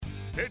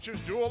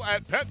Pitches duel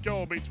at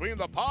Petco between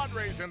the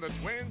Padres and the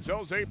Twins.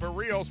 Jose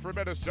Barrios for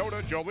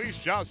Minnesota, Jhoulys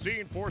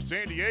Chacín for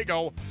San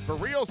Diego.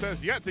 Barrios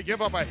has yet to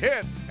give up a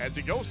hit as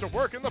he goes to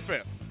work in the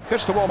fifth.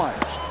 Pitch to Will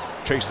Myers.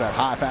 Chase that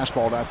high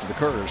fastball after the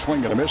curve.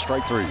 Swing and a miss,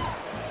 strike three.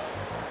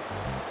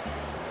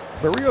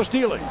 Barrios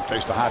dealing.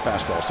 Takes the high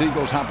fastball. See,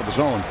 goes hop of the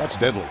zone. That's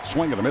deadly.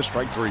 Swing and a miss,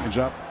 strike three. He's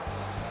up.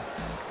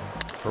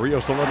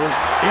 Barrios delivers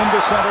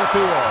into center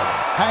field.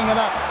 Hanging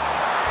up.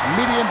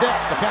 Medium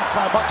depth. The catch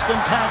by Buxton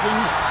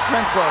tagging.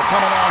 Renfroe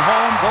coming on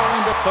home.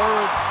 Going to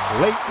third.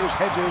 Late is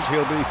Hedges.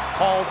 He'll be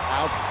called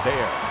out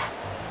there.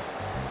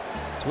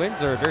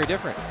 Twins are very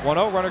different.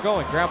 1-0, runner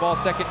going. Ground ball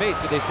second base.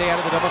 Did they stay out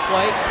of the double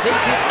play? They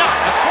did not.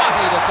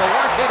 Asuaje to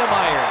Solarte to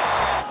Myers.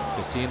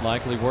 Chacín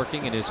likely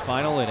working in his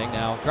final inning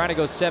now, trying to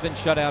go 7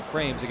 shutout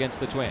frames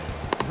against the Twins.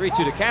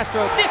 3-2 to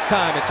Castro. This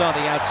time it's on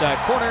the outside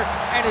corner,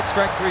 and it's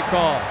strike 3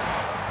 call.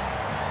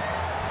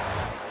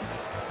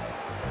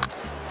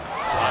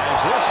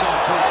 Flies this on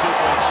towards deep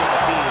right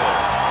center field.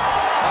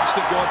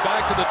 Buxton going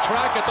back to the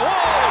track at the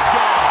wall. It's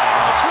gone.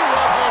 A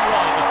 2-run home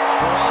run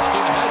for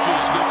Austin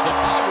Hedges gives the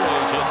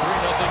Padres a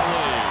 3-0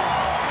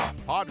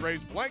 lead.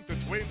 Padres blank the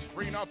Twins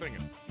 3-0.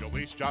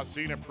 Jhoulys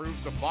Chacín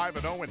improves to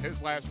 5-0 in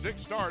his last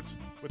 6 starts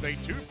with a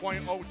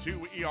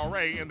 2.02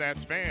 ERA in that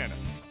span.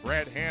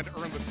 Brad Hand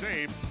earned the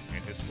save,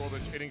 and his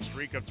scoreless inning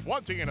streak of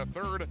 20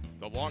 1/3,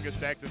 the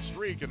longest active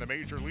streak in the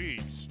major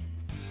leagues.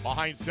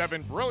 Behind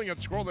 7 brilliant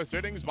scoreless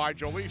innings by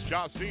Jhoulys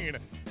Chacín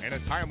and a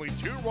timely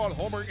 2-run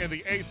homer in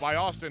the 8th by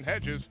Austin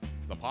Hedges,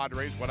 the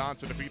Padres went on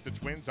to defeat the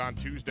Twins on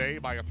Tuesday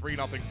by a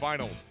 3-0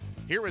 final.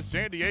 Here is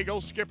San Diego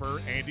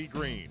skipper Andry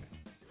Green.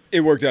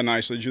 It worked out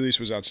nicely.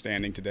 Jhoulys was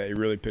outstanding today. He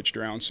really pitched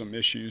around some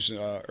issues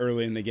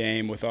early in the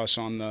game with us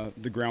on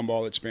the ground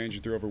ball that Spanger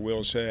threw over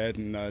Will's head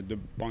and the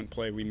bunt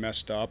play we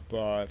messed up.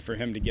 For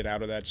him to get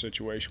out of that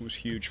situation was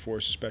huge for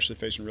us, especially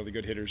facing really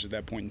good hitters at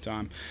that point in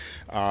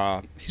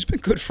time. He's been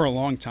good for a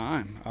long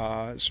time.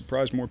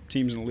 Surprised more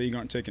teams in the league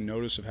aren't taking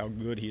notice of how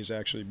good he has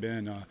actually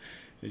been.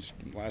 His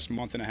last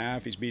month and a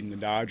half, he's beaten the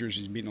Dodgers.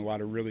 He's beaten a lot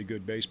of really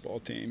good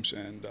baseball teams,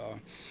 and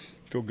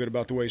feel good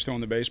about the way he's throwing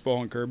the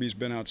baseball. And Kirby's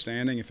been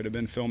outstanding. If it had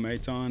been Phil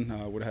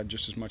Maton, would have had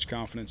just as much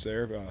confidence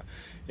there.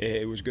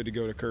 It was good to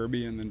go to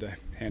Kirby and then to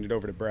hand it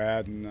over to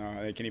Brad. And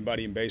I think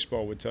anybody in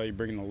baseball would tell you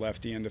bringing the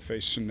lefty in to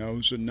face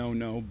Sano's a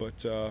no-no,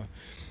 but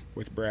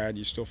with Brad,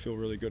 you still feel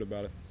really good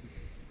about it.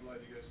 Glad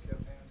you guys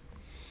kept hand.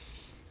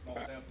 Small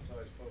sample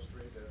size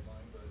post-trade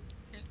deadline,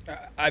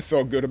 but I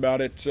felt good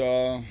about it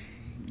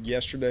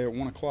yesterday at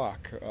 1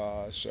 o'clock,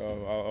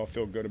 so I'll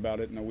feel good about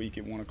it in a week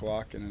at 1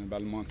 o'clock and in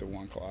about a month at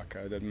 1 o'clock.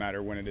 It doesn't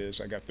matter when it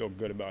is. I got to feel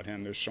good about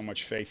him. There's so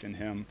much faith in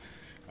him.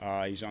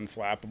 He's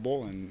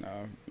unflappable, and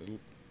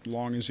as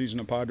long as he's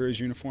in a Padres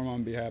uniform, I'm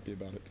going to be happy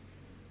about it.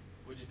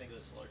 What did you think of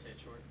the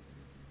Solarte short?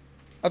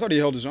 I thought he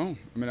held his own.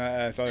 I mean,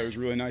 I thought it was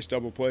really nice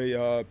double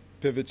play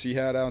pivots he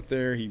had out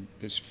there.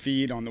 His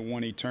feed on the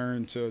one he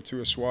turned to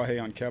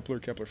Asuaje on Kepler.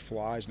 Kepler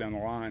flies down the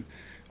line.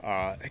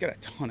 They got a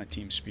ton of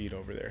team speed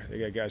over there. They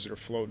got guys that are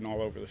floating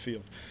all over the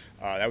field.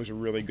 That was a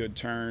really good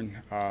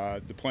turn.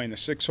 The play in the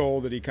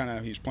 6-hole that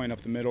he was playing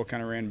up the middle,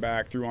 kind of ran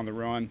back, threw on the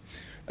run.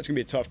 That's going to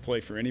be a tough play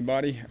for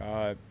anybody.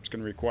 It's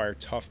going to require a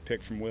tough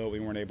pick from Will. We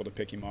weren't able to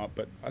pick him up,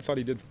 but I thought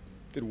he did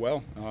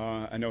well.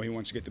 I know he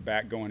wants to get the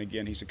bat going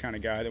again. He's the kind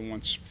of guy that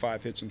wants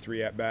 5 hits and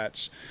 3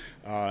 at-bats,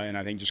 and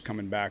I think just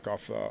coming back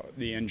off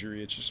the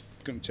injury, it's just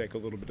going to take a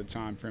little bit of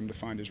time for him to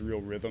find his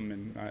real rhythm,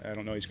 and I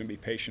don't know he's going to be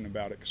patient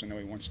about it because I know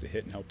he wants to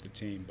hit and help the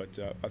team, but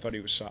I thought he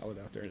was solid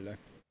out there today.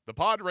 The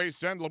Padres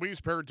send Luis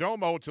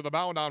Perdomo to the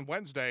mound on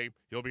Wednesday.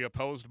 He'll be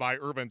opposed by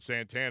Irvin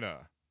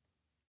Santana.